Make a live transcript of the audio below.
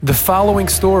The following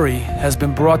story has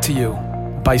been brought to you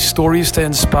by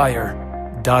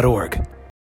StoriesToInspire.org. I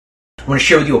want to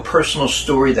share with you a personal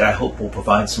story that I hope will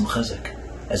provide some chizuk,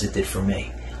 as it did for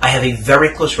me. I have a very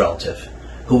close relative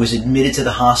who was admitted to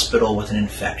the hospital with an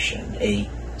infection, a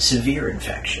severe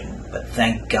infection. But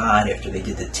thank God, after they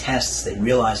did the tests, they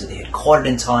realized that they had caught it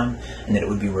in time and that it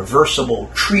would be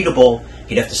reversible, treatable.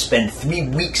 He'd have to spend 3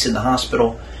 weeks in the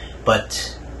hospital,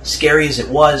 but scary as it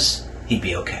was, he'd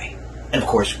be okay. And of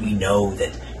course, we know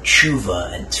that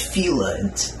tshuva and tefillah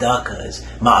and tzedakah is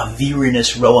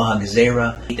ma'avirinus roa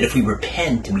hagzera. That if we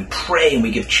repent and we pray and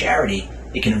we give charity,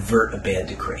 it can avert a bad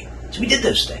decree. So we did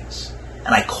those things.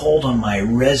 And I called on my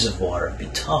reservoir of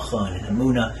bitachon and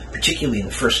emunah, particularly in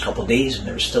the first couple of days when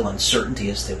there was still uncertainty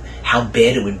as to how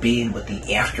bad it would be and what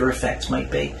the after effects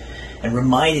might be, and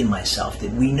reminded myself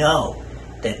that we know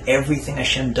that everything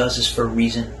Hashem does is for a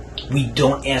reason. We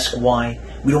don't ask why.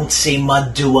 We don't say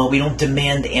madua. We don't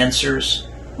demand answers.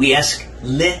 We ask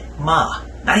lema,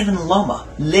 not even loma,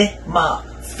 lema.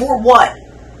 For what?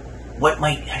 What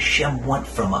might Hashem want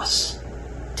from us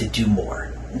to do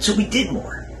more? And so we did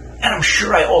more. And I'm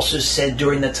sure I also said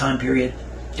during that time period,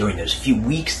 during those few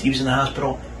weeks that he was in the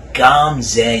hospital, Gam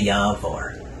ze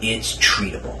yavar. It's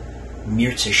treatable.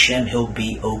 Mirz Hashem, he'll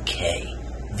be okay.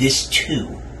 This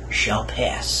too shall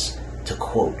pass, to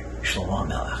quote Shlomo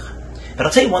Melech. But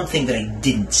I'll tell you one thing that I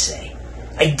didn't say.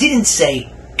 I didn't say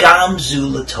Gam zu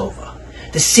latova.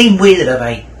 The same way that if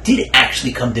I did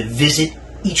actually come to visit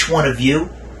each one of you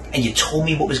and you told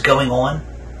me what was going on,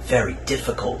 very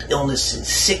difficult illnesses,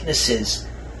 sicknesses,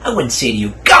 I wouldn't say to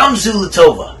you, Gam zu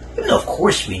latova. Even though of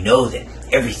course we know that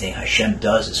everything Hashem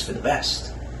does is for the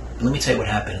best. But let me tell you what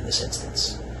happened in this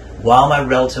instance. While my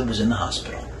relative was in the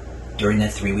hospital, during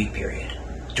that 3-week period,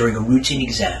 during a routine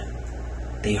exam,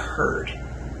 they heard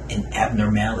an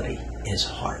abnormality in his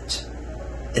heart,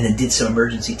 and then did some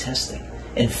emergency testing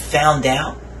and found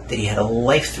out that he had a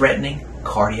life-threatening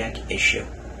cardiac issue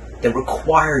that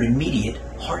required immediate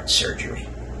heart surgery.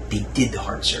 They did the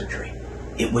heart surgery.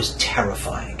 It was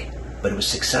terrifying, but it was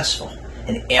successful.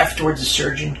 And afterwards the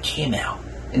surgeon came out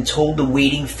and told the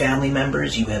waiting family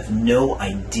members, you have no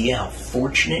idea how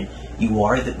fortunate you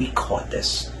are that we caught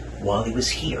this while he was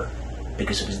here,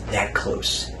 because it was that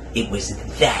close. It was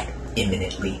that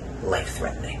imminently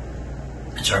life-threatening.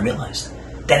 And so I realized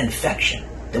that infection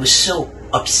that was so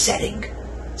upsetting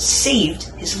saved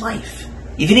his life.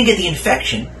 If he didn't get the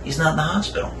infection, he's not in the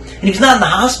hospital. And if he's not in the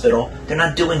hospital, they're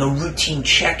not doing a routine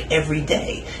check every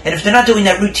day. And if they're not doing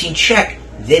that routine check,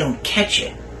 they don't catch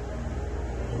it.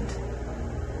 And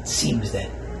it seems that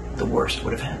the worst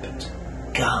would have happened.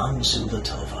 Gam zu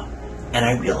latova. And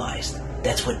I realized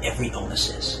that's what every illness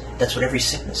is. That's what every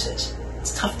sickness is.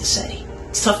 It's tough to say.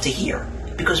 It's tough to hear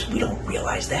because we don't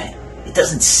realize that. It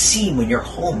doesn't seem when you're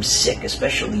home sick,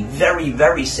 especially very,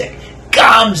 very sick.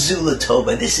 Gam zu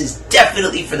latova. This is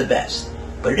definitely for the best.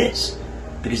 But it is,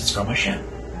 because it's from Hashem.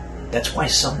 That's why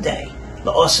someday,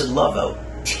 La'asad Lavo,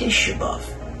 Tisha B'Av,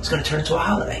 is going to turn into a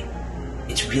holiday.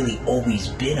 It's really always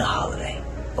been a holiday.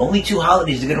 Only 2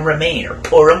 holidays are going to remain, or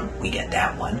Purim, we get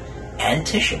that one, and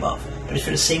Tisha B'Av. But it's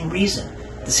for the same reason.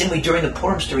 The same way during the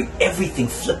Purim story, everything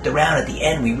flipped around at the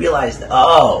end. We realized,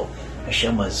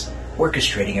 Hashem was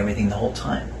orchestrating everything the whole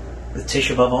time. With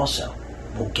Tisha B'Av also,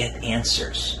 we'll get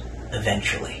answers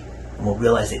eventually. And we'll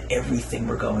realize that everything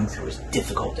we're going through, as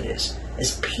difficult it is,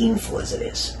 as painful as it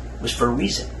is, was for a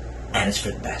reason. And it's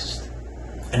for the best.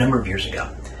 A number of years ago,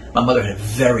 my mother had a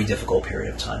very difficult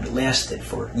period of time. It lasted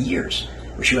for years,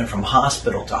 where she went from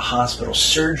hospital to hospital,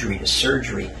 surgery to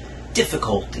surgery,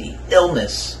 difficulty,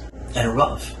 illness. And a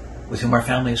Rav, with whom our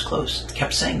family is close,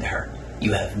 kept saying to her,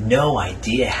 you have no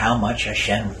idea how much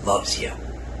Hashem loves you.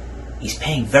 He's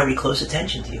paying very close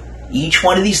attention to you. Each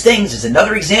one of these things is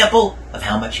another example of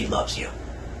how much he loves you.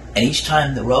 And each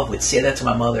time the Rav would say that to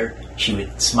my mother, she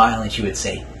would smile and she would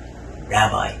say,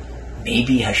 Rabbi,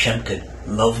 maybe Hashem could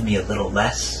love me a little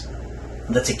less.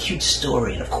 And that's a cute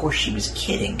story, and of course she was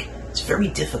kidding. It's very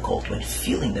difficult when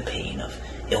feeling the pain of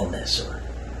illness or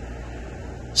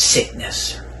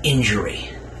sickness or injury.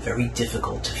 Very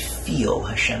difficult to feel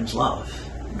Hashem's love.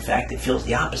 In fact, it feels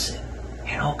the opposite.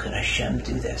 How could Hashem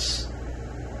do this?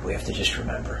 We have to just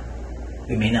remember.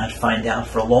 We may not find out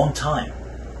for a long time,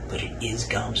 but it is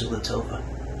Gam zu latova.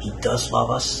 He does love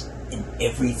us, and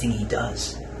everything he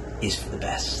does is for the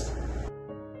best.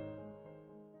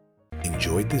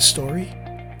 Enjoyed this story?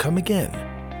 Come again.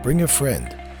 Bring a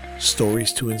friend.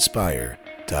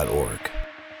 StoriesToInspire.org